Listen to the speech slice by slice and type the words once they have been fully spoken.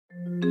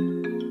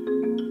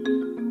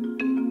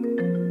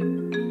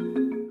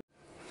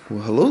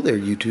Well, hello there,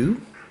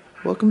 YouTube.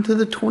 Welcome to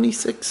the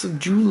 26th of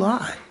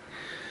July.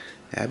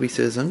 Abby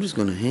says, I'm just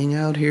going to hang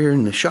out here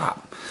in the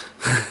shop.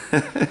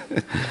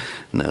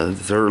 No,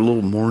 it's her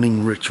little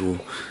morning ritual.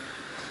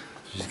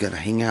 She's got to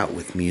hang out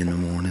with me in the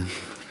morning.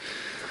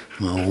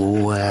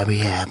 Oh, Abby,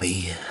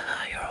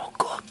 you're a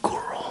good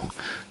girl.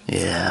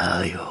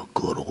 Yeah, you're a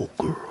good old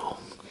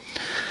girl.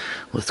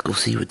 Let's go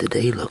see what the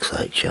day looks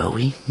like, shall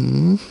we?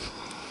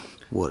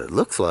 What it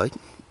looks like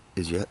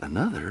is yet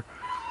another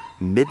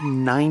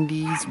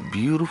mid-90s,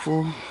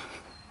 beautiful,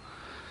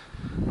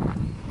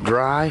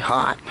 dry,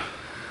 hot.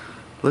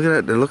 Look at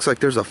it. It looks like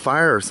there's a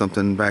fire or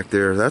something back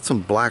there. That's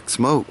some black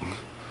smoke.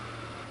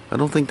 I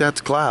don't think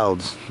that's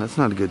clouds. That's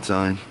not a good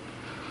sign.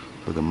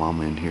 Look at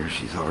Mama in here.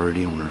 She's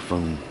already on her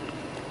phone.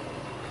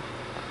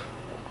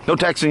 No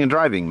texting and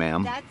driving,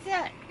 ma'am. That's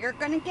it. You're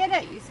gonna get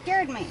it. You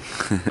scared me.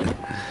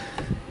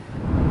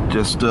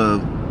 Just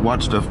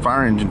watched a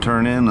fire engine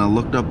turn in. I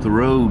looked up the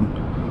road.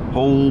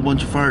 Whole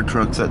bunch of fire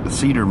trucks at the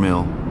cedar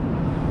mill.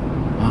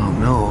 Oh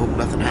no, I hope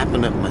nothing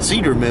happened at my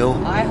cedar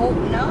mill. I hope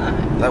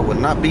not. That would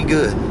not be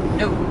good.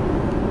 No.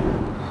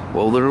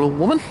 Well, there, little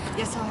woman.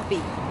 Yes, I'll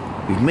be.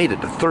 We've made it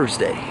to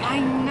Thursday.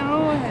 I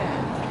know it.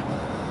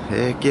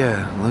 Heck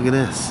yeah, look at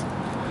this.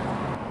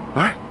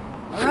 Alright.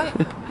 Alright,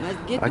 let's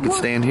get I could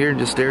stand here and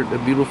just stare at the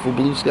beautiful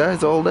blue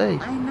skies all day.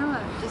 I know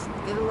it. Just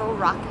get a little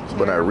rocking chair.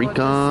 But I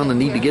recon and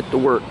need to get to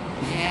work.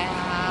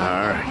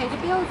 Yeah. Alright. Pay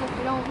the bills if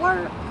we don't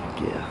work.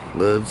 Yeah,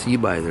 love to see you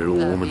by there, little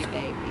Love woman. you,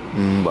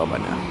 baby. Bye-bye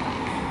now.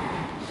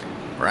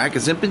 Rack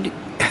is empty.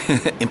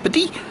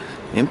 Empty?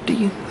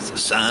 It's a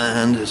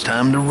sign that it's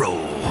time to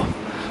roll.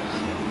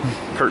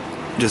 Kurt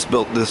just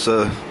built this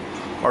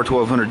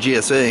R1200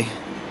 GSA.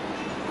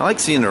 I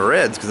like seeing the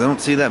reds because I don't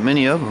see that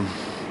many of them.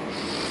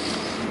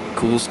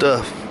 Cool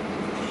stuff.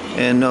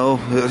 And no,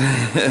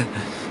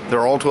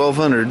 they're all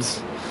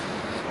 1200s.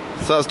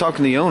 So I was talking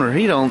to the owner.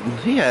 He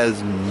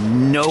has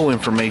no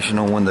information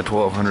on when the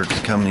 1200 is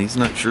coming. He's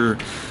not sure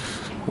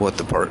what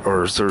the part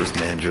or service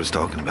manager is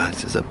talking about. He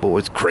says that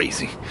boy's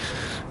crazy.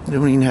 They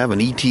don't even have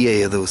an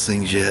ETA of those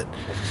things yet.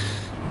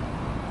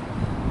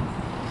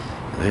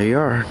 There you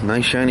are,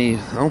 nice shiny.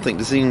 I don't think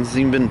this thing's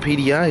even been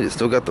PDI'd. It's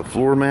still got the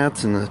floor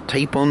mats and the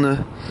tape on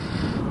the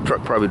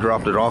truck. Probably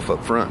dropped it off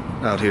up front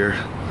out here.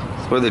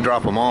 That's where they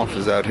drop them off,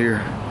 is out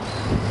here.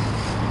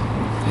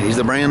 Here's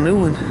the brand new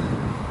one.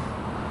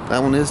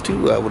 That one is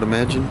too, I would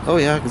imagine. Oh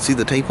yeah, I can see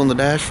the tape on the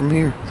dash from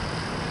here.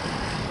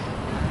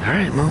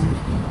 Alright, Mom.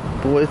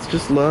 Boy, it's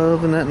just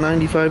loving that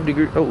 95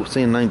 degree. Oh,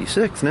 saying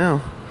 96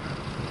 now.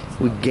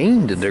 We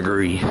gained a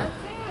degree.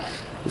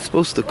 It's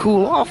supposed to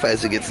cool off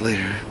as it gets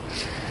later.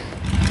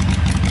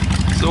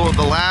 So at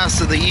the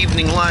last of the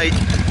evening light,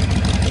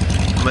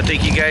 I'm gonna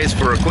take you guys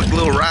for a quick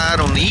little ride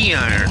on the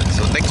E-iron.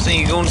 So next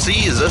thing you're gonna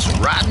see is us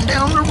riding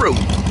down the road.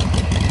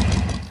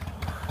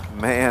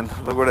 Man,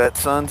 look where that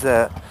sun's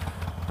at.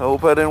 I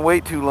hope I didn't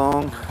wait too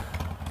long.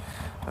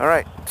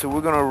 Alright, so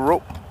we're gonna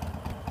rope.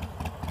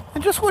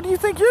 And just what do you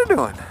think you're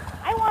doing?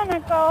 I want to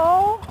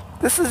go.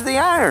 This is the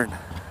iron.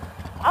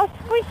 I'll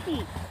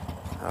squishy.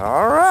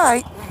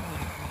 Alright.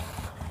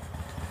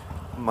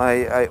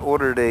 I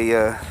ordered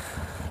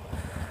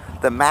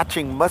the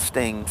matching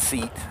Mustang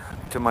seat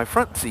to my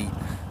front seat.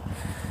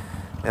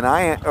 And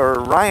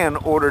Ryan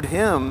ordered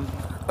him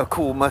a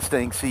cool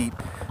Mustang seat.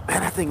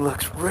 Man, that thing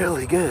looks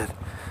really good.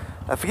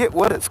 I forget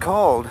what it's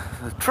called,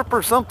 a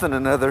Tripper something or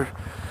another,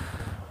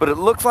 but it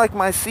looks like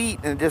my seat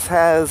and it just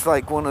has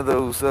like one of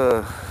those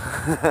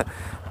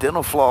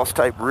dental floss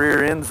type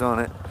rear ends on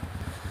it.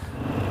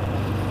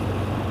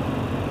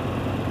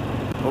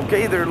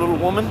 Okay there, little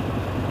woman.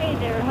 Hey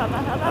there, hubba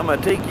hubba. I'm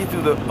gonna take you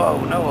through the,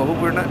 oh no, I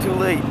hope we're not too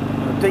late.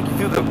 I'm gonna take you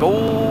through the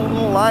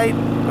golden light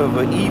of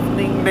an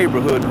evening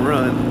neighborhood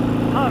run.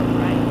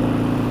 Alright.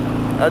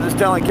 I was just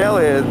telling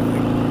Kelly,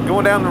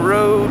 going down the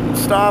road,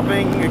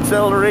 stopping,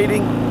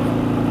 accelerating,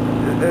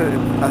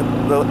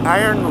 the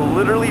iron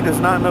literally does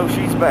not know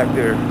she's back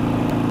there.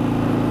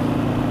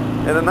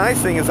 And the nice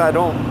thing is I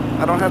don't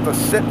have to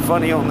sit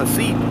funny on the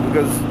seat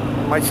because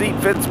my seat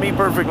fits me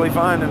perfectly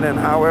fine, and then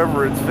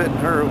however it's fitting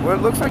her, well,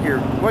 it looks like your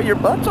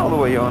butt's all the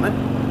way on it.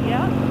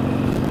 Yeah.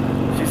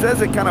 She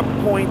says it kind of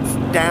points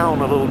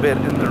down a little bit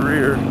in the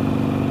rear.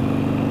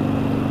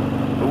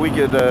 But we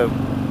could,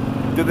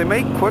 do they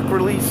make quick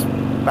release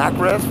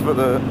backrest for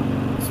the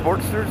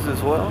Sportsters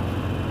as well?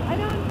 I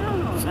don't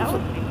know. That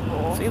would be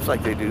cool. Seems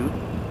like they do.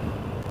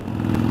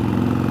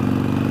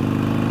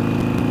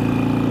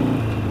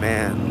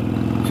 Man,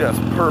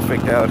 just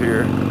perfect out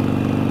here.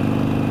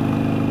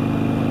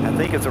 I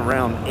think it's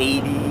around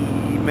 80,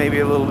 maybe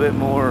a little bit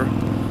more.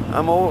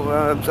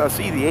 I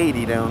see the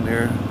 80 down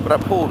there, but I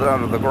pulled it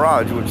out of the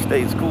garage, which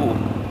stays cool.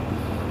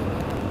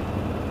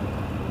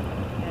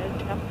 It's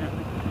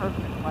definitely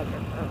perfect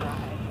weather for a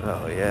ride.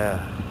 Oh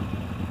yeah,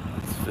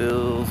 it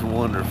feels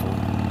wonderful.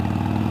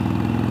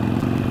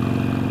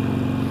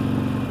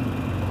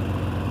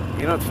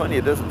 You know, it's funny,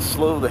 it doesn't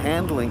slow the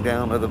handling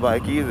down of the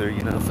bike either.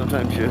 You know,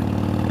 sometimes you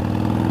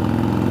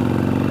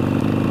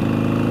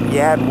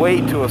add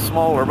weight to a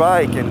smaller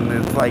bike and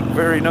it's like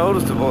very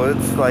noticeable.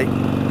 It's like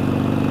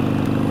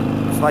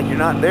like you're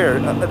not there.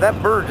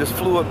 That bird just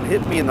flew up and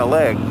hit me in the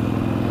leg.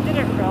 Did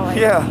it really?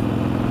 Yeah.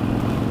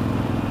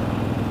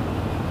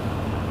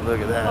 Look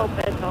at I that. hope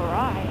it's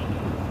alright.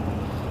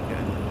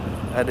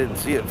 I didn't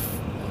see it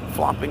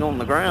flopping on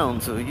the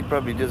ground, so he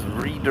probably just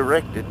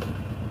redirected.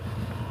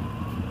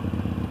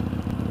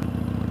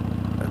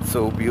 That's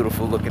so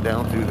beautiful looking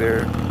down through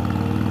there.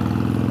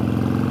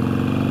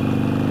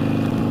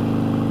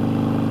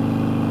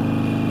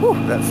 Whew,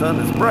 that sun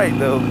is bright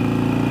though.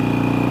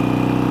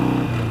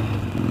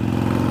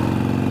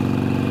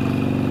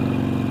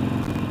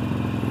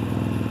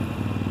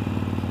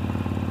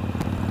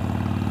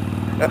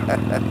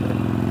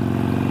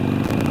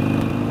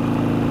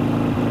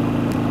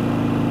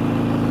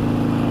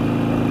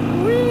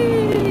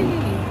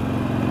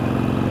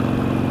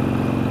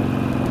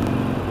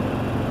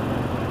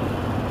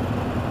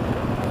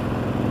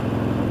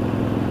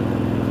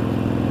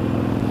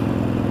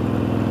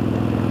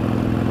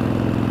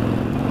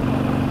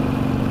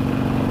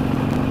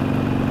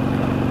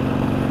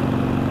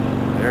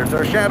 There's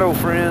our shadow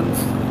friends.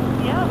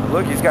 Yeah.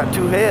 Look, he's got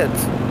two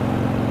heads.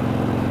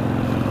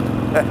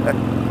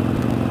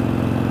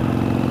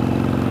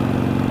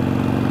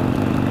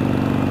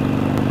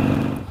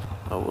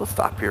 Oh, we'll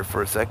stop here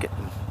for a second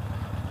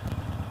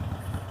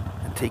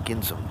and take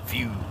in some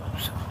views.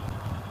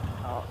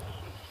 Oh,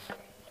 she's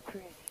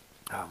pretty.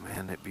 Oh man,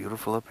 isn't it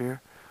beautiful up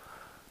here?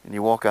 And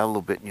you walk out a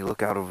little bit and you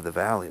look out over the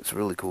valley. It's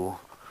really cool.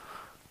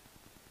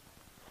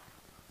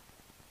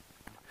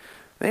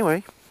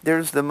 Anyway,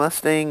 there's the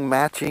Mustang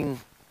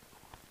matching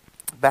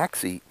back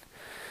seat.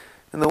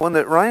 And the one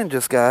that Ryan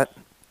just got,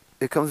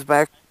 it comes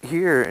back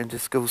here and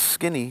just goes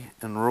skinny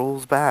and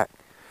rolls back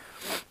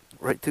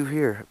right through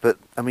here. But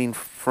I mean,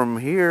 from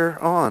here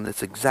on,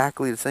 it's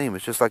exactly the same.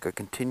 It's just like a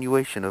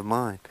continuation of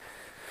mine.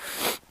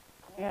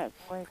 Yeah,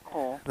 it's way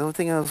cool. The only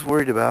thing I was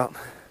worried about,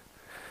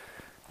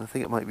 I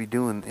think it might be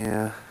doing,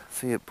 yeah,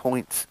 see it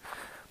points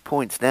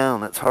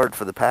down. That's hard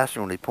for the passenger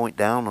when they point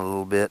down a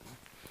little bit.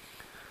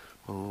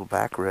 A little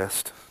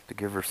backrest to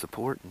give her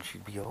support, and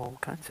she'd be all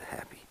kinds of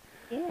happy.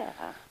 Yeah.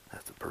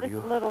 That's a pretty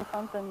Just a little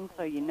something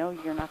so you know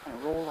you're not going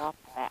to roll off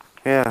the back.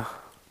 Yeah.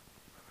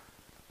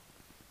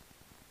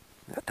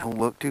 That don't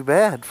look too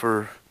bad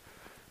for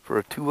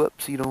a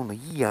 2-up seat on the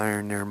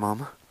E-iron there,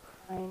 Mama.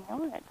 I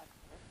know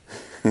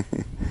it.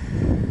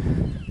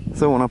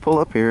 So when I pull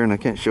up here and I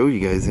can't show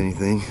you guys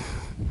anything,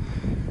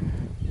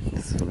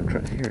 this is what I'm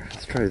trying here.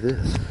 Let's try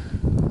this.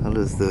 How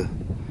does the...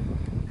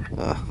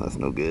 that's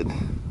no good.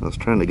 I was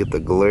trying to get the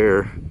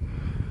glare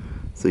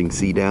so you can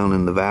see down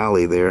in the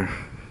valley there.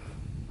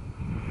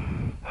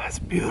 It's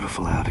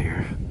beautiful out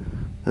here.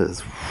 That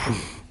is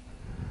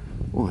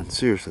one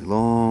seriously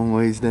long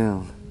ways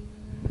down.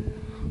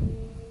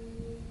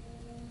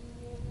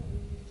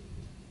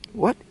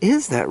 What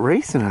is that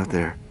racing out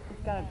there?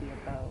 It's got to be a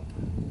boat.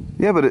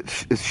 Yeah, but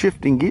it's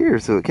shifting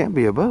gears, so it can't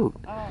be a boat.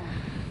 Oh.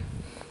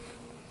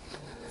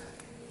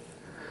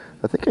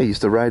 I think I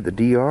used to ride the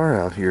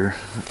DR out here.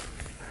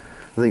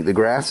 I think the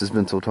grass has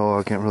been so tall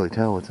I can't really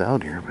tell what's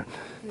out here, but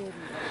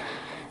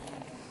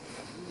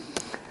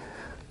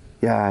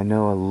yeah, I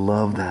know, I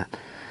love that.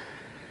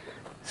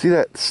 See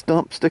that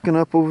stump sticking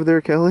up over there,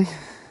 Kelly?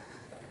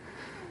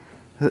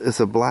 It's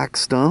a black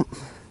stump.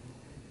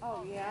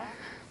 Oh, yeah?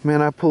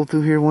 Man, I pulled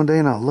through here one day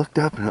and I looked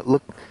up and it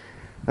looked,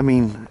 I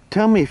mean,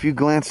 tell me if you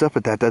glanced up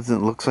at that, doesn't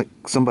it look like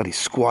somebody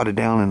squatted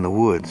down in the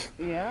woods?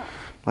 Yeah.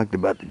 Like they're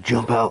about to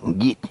jump out and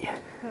get you.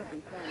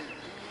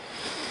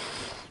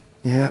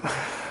 Yeah,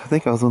 I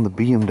think I was on the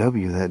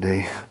BMW that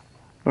day.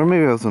 Or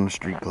maybe I was on the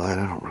Street Glide,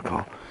 I don't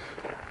recall.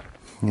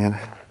 Yeah,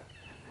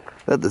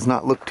 that does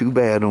not look too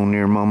bad on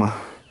there, Mama.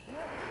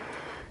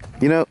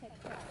 You know,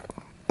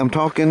 I'm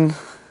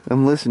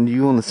listening to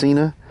you on the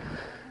Cena,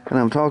 and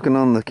I'm talking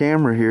on the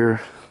camera here,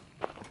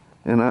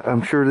 and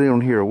I'm sure they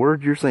don't hear a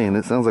word you're saying.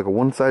 It sounds like a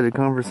one-sided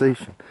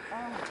conversation.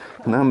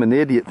 And I'm an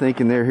idiot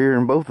thinking they're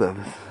hearing both of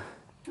us.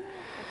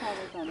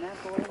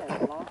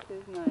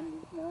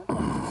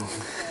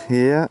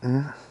 Yeah,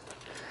 yeah.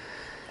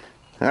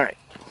 Alright,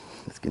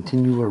 let's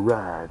continue our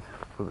ride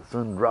before the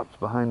sun drops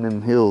behind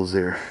them hills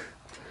there.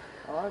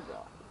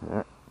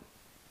 Alright.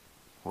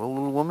 Well,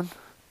 little woman?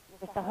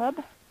 With the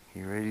hub?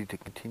 You ready to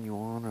continue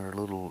on our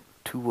little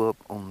 2-up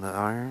on the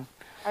iron?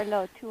 Our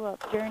little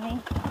 2-up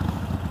journey.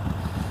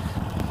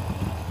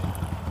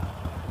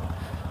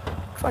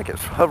 Looks like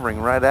it's hovering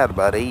right at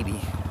about 80.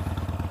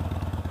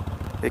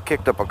 It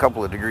kicked up a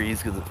couple of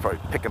degrees because it's probably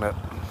picking up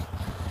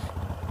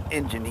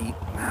engine heat.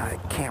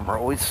 That camera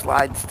always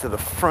slides to the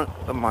front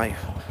of my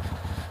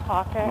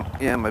Pocket?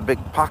 Yeah, my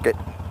big pocket.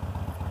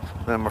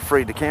 And I'm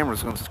afraid the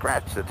camera's going to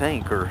scratch the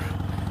tank. Or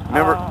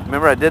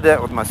remember I did that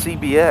with my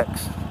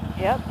CBX.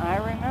 Yep, I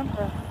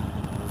remember.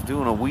 I was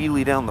doing a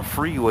wheelie down the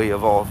freeway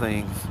of all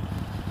things.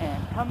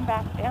 And come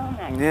back down,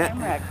 that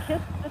camera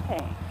kissed the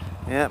tank.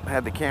 Yep,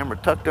 had the camera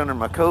tucked under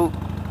my coat,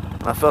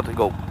 and I felt it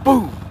go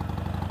boom.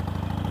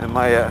 And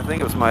my, I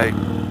think it was my,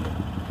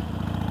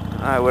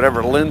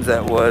 whatever lens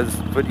that was,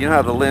 but you know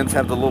how the lens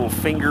have the little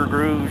finger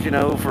grooves, you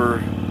know,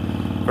 for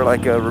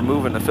like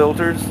removing the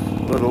filters?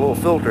 Well, the little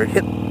filter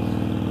hit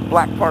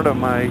black part of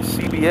my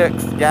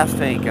CBX gas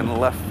tank and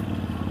left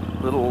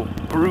little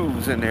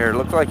grooves in there. It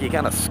looked like he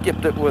kind of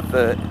skipped it with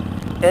the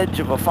edge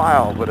of a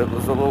file, but it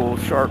was the little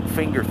sharp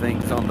finger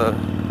things on the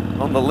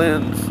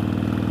lens.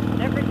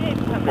 Never did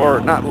come Or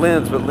out. not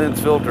lens, but lens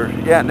filter.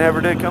 Yeah,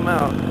 never did come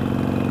out.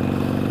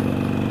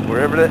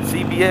 Wherever that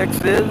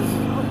CBX is.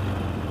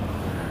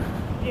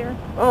 Here.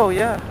 Oh,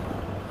 yeah.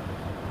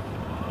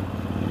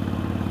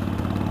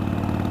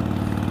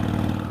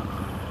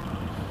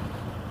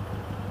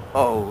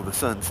 Oh, the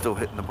sun's still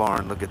hitting the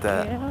barn. Look at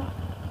that. Yeah.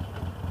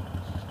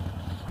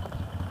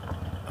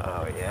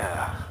 Oh,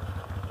 yeah.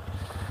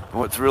 And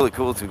what's really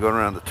cool is you go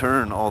around the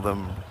turn, all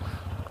them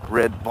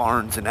red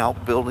barns and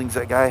outbuildings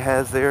that guy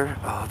has there.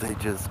 Oh, they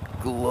just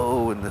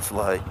glow in this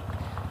light.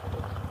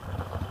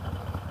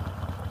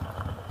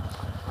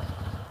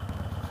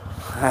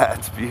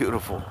 That's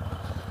beautiful.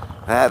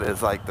 That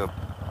is like the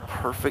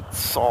perfect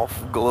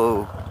soft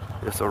glow.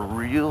 It's a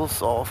real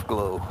soft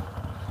glow.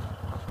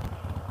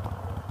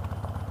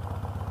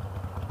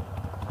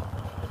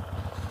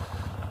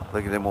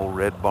 Look at them old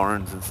red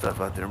barns and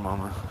stuff out there,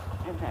 Mama.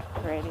 Isn't that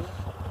pretty?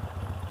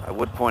 I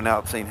would point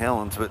out St.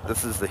 Helens, but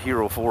this is the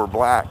Hero 4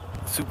 Black.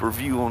 Super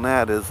view on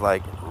that is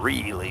like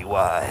really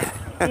wide.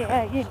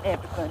 Yeah, you're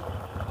never going to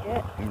see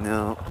it.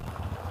 No.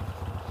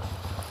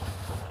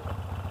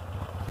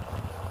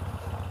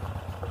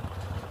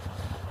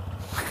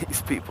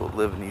 These people that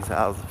live in these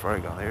houses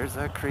probably going, there's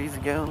that crazy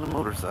guy on the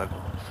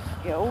motorcycle.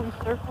 You always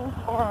circle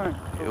barns.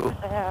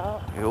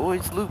 Yep. He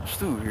always loops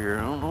through here.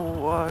 I don't know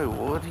why,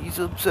 what he's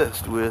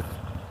obsessed with.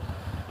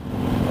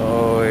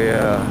 Oh,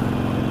 yeah.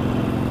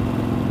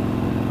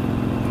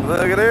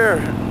 Look at there.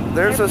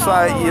 There's a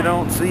sight you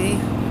don't see.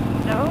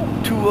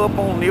 No. Two up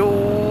on the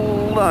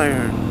old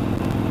iron.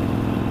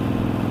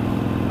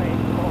 Very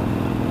cool.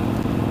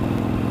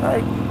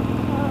 Right.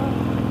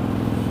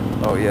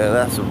 Oh, yeah,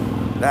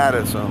 that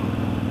is some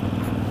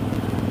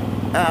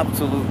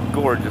absolute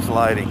gorgeous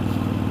lighting.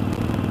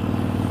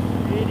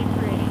 Pretty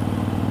pretty.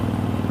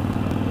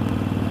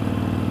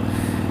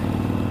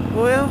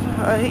 Well,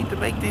 I hate to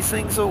make these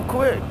things so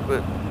quick,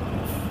 but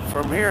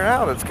from here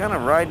out, it's kind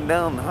of riding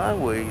down the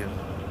highway, and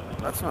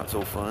that's not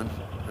so fun.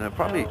 And it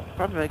probably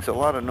makes a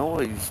lot of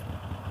noise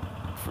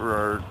for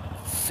our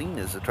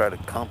scenes to try to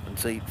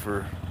compensate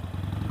for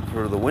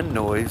the wind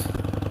noise.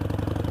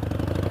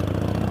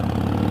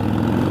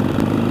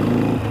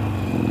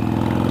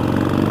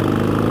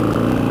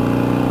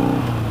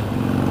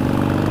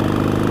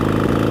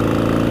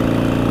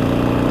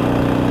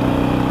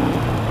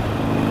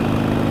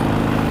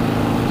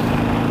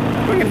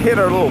 Hit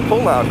our little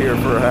pull out here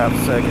for a half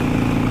second.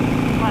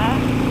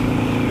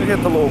 What? We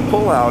hit the little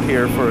pull out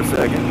here for a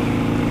second.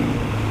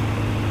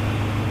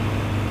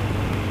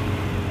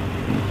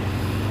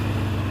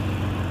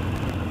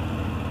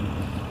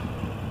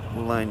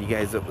 We'll line you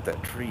guys up with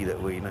that tree,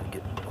 that way you're not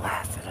getting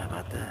blasted. How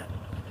about that?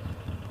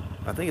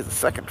 I think it's the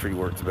second tree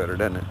works better,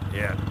 doesn't it?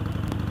 Yeah.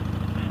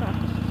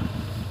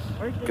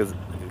 Because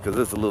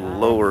it's a little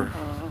lower.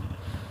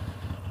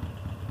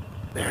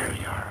 There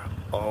you are.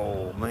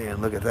 Oh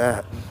man, look at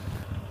that.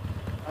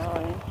 Oh,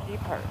 MC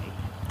party.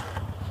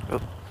 Oh.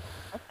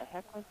 What the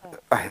heck was that?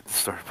 I hit the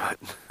start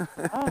button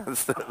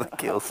instead of the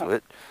kill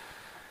switch.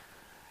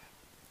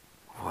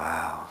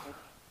 Wow.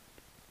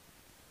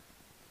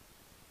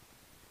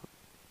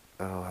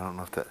 Oh, I don't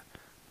know if that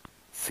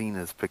scene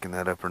is picking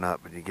that up or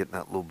not, but you're getting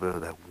that little bit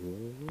of that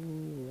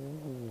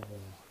woo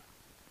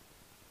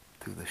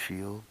through the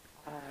shield.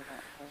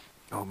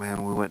 Oh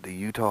man, we went to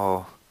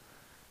Utah,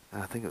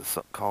 and I think it was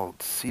something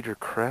called Cedar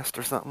Crest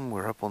or something.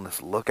 We're up on this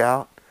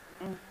lookout.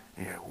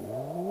 And you're,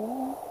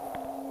 whoa,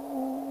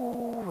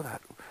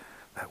 that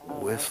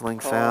whistling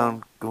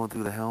sound going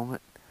through the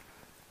helmet.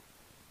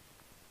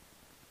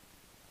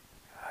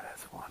 God,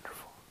 that's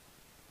wonderful.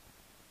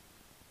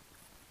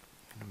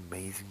 And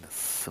amazing, the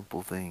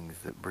simple things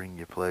that bring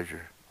you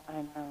pleasure.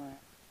 I know it.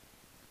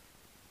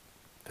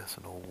 That's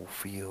an old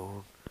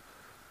field,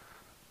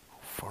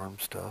 old farm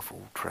stuff,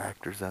 old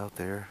tractors out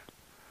there.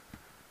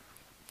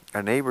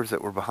 Our neighbors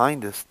that were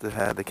behind us that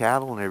had the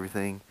cattle and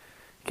everything,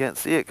 you can't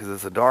see it because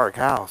it's a dark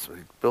house.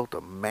 We built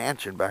a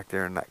mansion back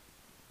there in that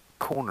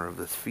corner of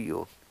this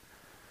field.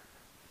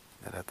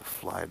 I'd have to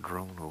fly a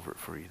drone over it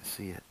for you to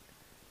see it.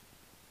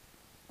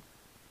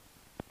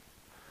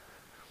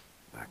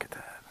 Look at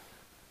that.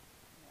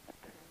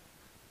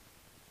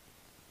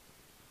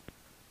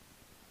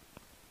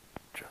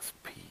 Just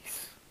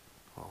peace.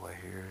 All I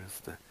hear is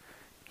the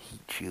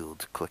heat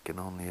shields clicking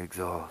on the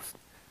exhaust.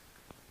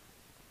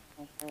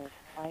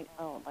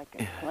 Like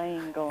a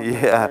plane going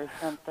yeah, over or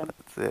something.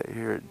 That's it.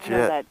 Here a jet. You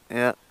know that,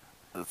 yeah,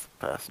 that's a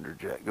passenger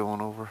jet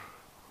going over.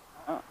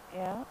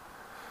 Yeah.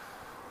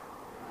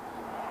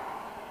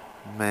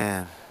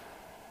 Man,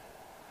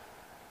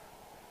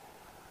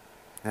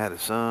 that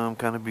is some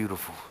kind of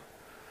beautiful.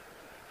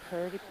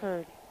 Pretty.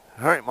 All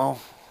right, Mom.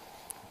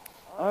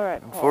 All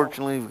right,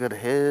 Unfortunately, we've got to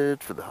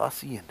head for the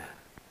hacienda.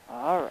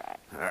 All right.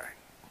 All right.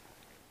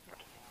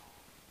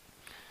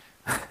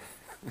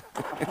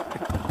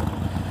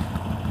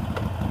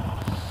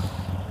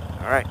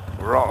 All right,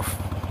 we're off.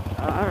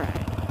 All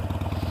right.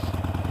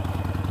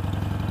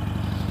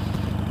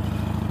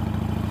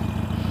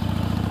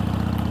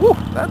 Whew,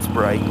 that's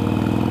bright.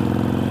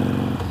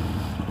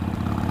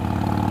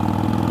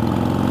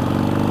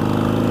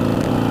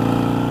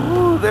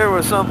 Ooh, there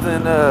was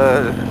something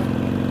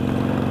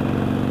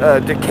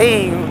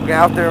decaying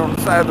out there on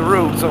the side of the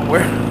road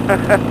somewhere.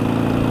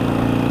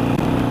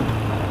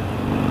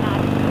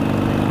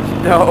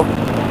 No.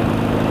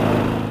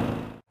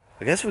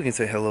 I guess we can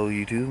say hello,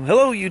 YouTube.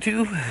 Hello,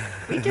 YouTube.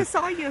 We just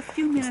saw you a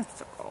few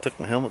minutes ago. Took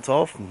my helmets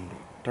off and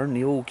turned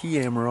the old key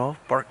hammer off.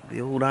 Parked the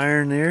old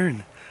iron there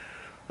and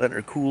letting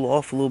her cool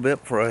off a little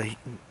bit before I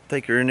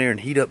take her in there and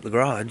heat up the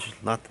garage.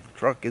 Not that the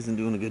truck isn't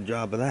doing a good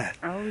job of that.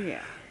 Oh,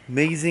 yeah.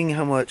 Amazing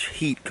how much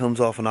heat comes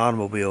off an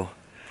automobile.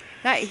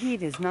 That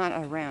heat is not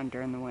around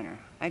during the winter.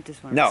 I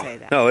just want to say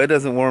that. No, it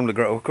doesn't warm the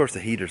garage. Of course, the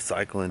heater's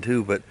cycling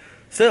too, but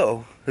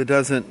still, it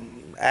doesn't.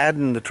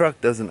 Adding the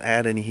truck doesn't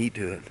add any heat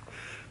to it.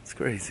 It's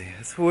crazy.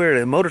 It's weird.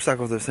 And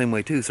motorcycles are the same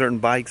way too. Certain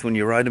bikes, when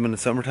you ride them in the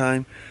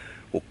summertime,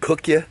 will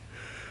cook you.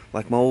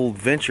 Like my old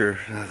Venture.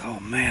 Oh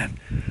man,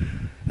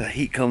 the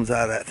heat comes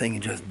out of that thing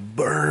and just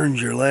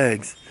burns your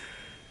legs.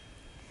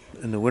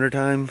 In the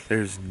wintertime,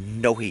 there's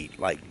no heat,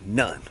 like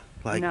none.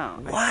 Like, no,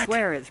 what? I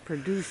swear it's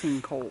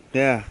producing cold.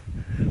 Yeah,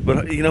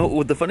 but you know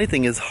what the funny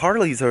thing is,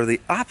 Harleys are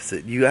the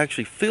opposite. You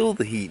actually feel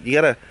the heat. You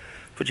gotta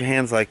put your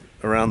hands like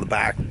around the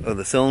back of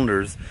the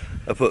cylinders.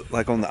 I put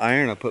like on the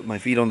iron. I put my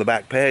feet on the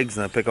back pegs,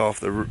 and I pick up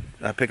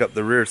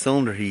the rear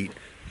cylinder heat.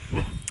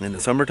 In the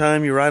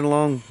summertime, you ride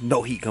along,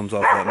 no heat comes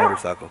off that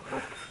motorcycle.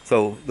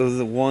 So this is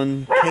the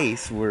one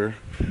case where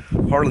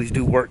Harleys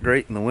do work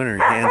great in the winter.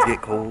 Your hands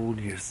get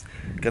cold. You just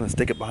kind of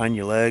stick it behind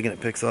your leg, and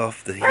it picks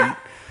off the heat.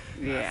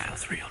 Yeah. It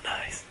feels real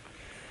nice.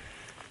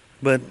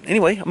 But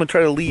anyway, I'm going to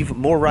try to leave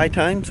more ride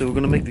time, so we're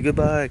going to make the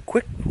goodbye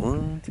quick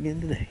once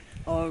again today.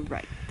 All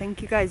right.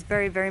 Thank you guys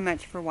very, very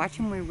much for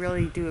watching. We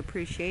really do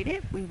appreciate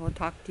it. We will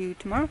talk to you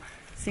tomorrow.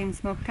 Same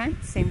smoke time,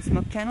 same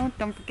smoke channel.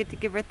 Don't forget to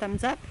give her a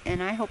thumbs up.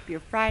 And I hope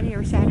your Friday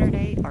or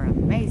Saturday are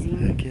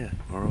amazing. Heck yeah.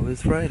 Tomorrow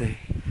is Friday.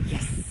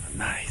 Yes.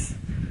 Nice.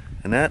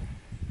 And that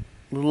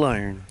little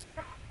iron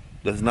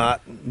does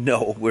not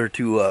know where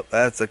to up.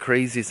 That's the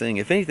craziest thing.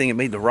 If anything, it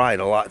made the ride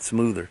a lot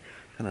smoother.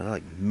 Kind of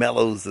like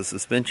mellows the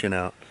suspension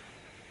out.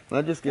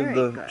 I just give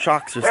the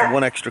shocks just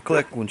one extra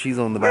click when she's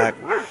on the back.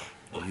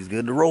 She's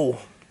good to roll.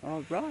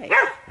 All right.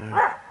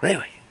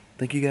 Anyway,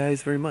 thank you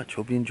guys very much.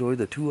 Hope you enjoyed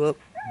the 2-up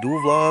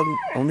dual vlog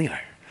on the iron.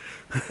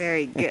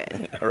 Very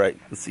good. All right,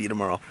 we'll see you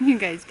tomorrow. You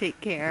guys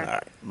take care. All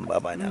right,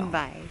 bye-bye now.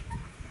 Bye.